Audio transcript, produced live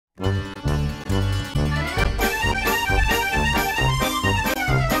Well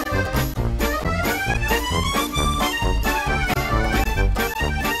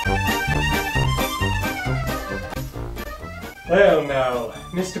now,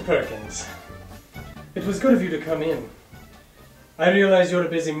 Mr. Perkins, it was good of you to come in. I realize you're a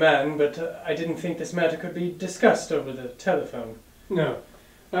busy man, but I didn't think this matter could be discussed over the telephone. No,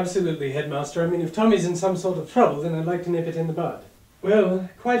 absolutely, Headmaster. I mean, if Tommy's in some sort of trouble, then I'd like to nip it in the bud. Well,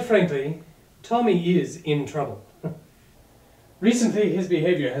 quite frankly, Tommy is in trouble. Recently, his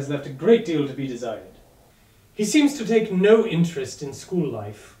behavior has left a great deal to be desired. He seems to take no interest in school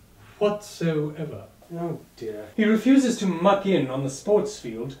life whatsoever. Oh dear. He refuses to muck in on the sports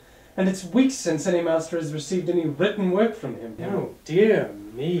field, and it's weeks since any master has received any written work from him. Oh dear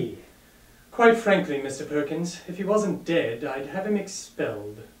me. Quite frankly, Mr. Perkins, if he wasn't dead, I'd have him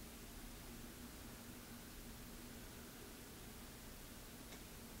expelled.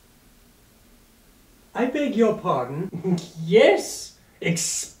 I beg your pardon? Yes,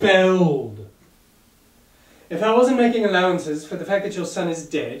 expelled. If I wasn't making allowances for the fact that your son is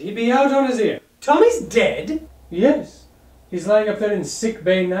dead, he'd be out on his ear. Tommy's dead? Yes. He's lying up there in sick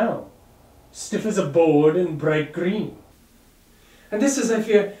bay now. Stiff as a board and bright green. And this is, I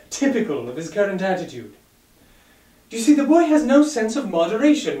fear, typical of his current attitude. You see, the boy has no sense of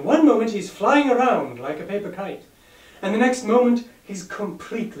moderation. One moment he's flying around like a paper kite, and the next moment he's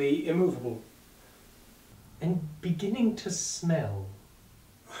completely immovable. And beginning to smell.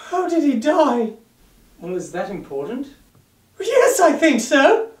 How did he die? Well, is that important? Yes, I think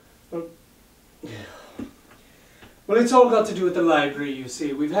so. Well, it's all got to do with the library, you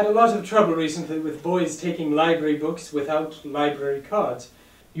see. We've had a lot of trouble recently with boys taking library books without library cards.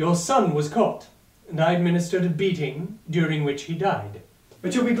 Your son was caught, and I administered a beating, during which he died.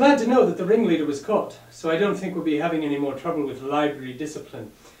 But you'll be glad to know that the ringleader was caught, so I don't think we'll be having any more trouble with library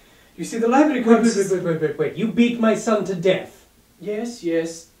discipline. You see, the library card... Wait. You beat my son to death. Yes,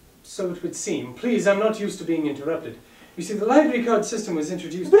 so it would seem. Please, I'm not used to being interrupted. You see, the library card system was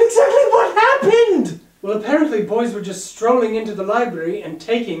introduced... But exactly what happened? Well, apparently boys were just strolling into the library and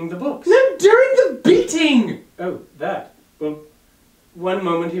taking the books. No, during the beating! Oh, that. Well, one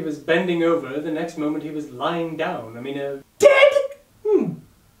moment he was bending over, the next moment he was lying down. I mean, Dead?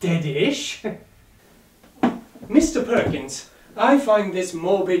 Deadish. Mr. Perkins, I find this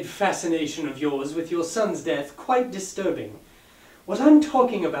morbid fascination of yours with your son's death quite disturbing. What I'm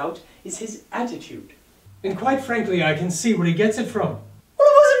talking about is his attitude. And quite frankly, I can see where he gets it from. Well,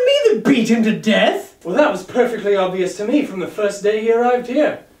 it wasn't me that beat him to death! Well, that was perfectly obvious to me from the first day he arrived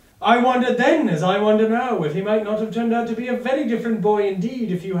here. I wondered then, as I wonder now, if he might not have turned out to be a very different boy indeed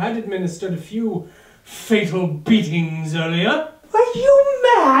if you had administered a few fatal beatings earlier. Are you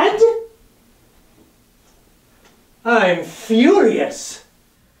mad? I'm furious.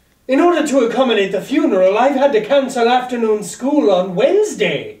 In order to accommodate the funeral, I've had to cancel afternoon school on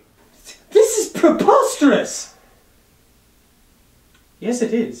Wednesday. This is preposterous. Yes,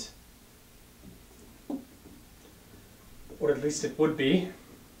 it is. Or at least it would be,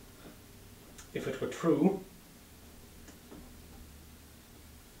 if it were true.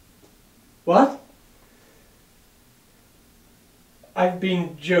 What? I've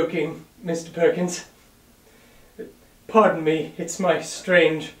been joking, Mr. Perkins. Pardon me, it's my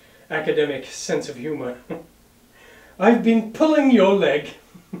strange academic sense of humor. I've been pulling your leg.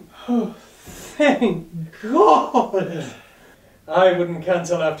 Oh, thank God! I wouldn't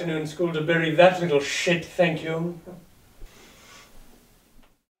cancel afternoon school to bury that little shit, thank you.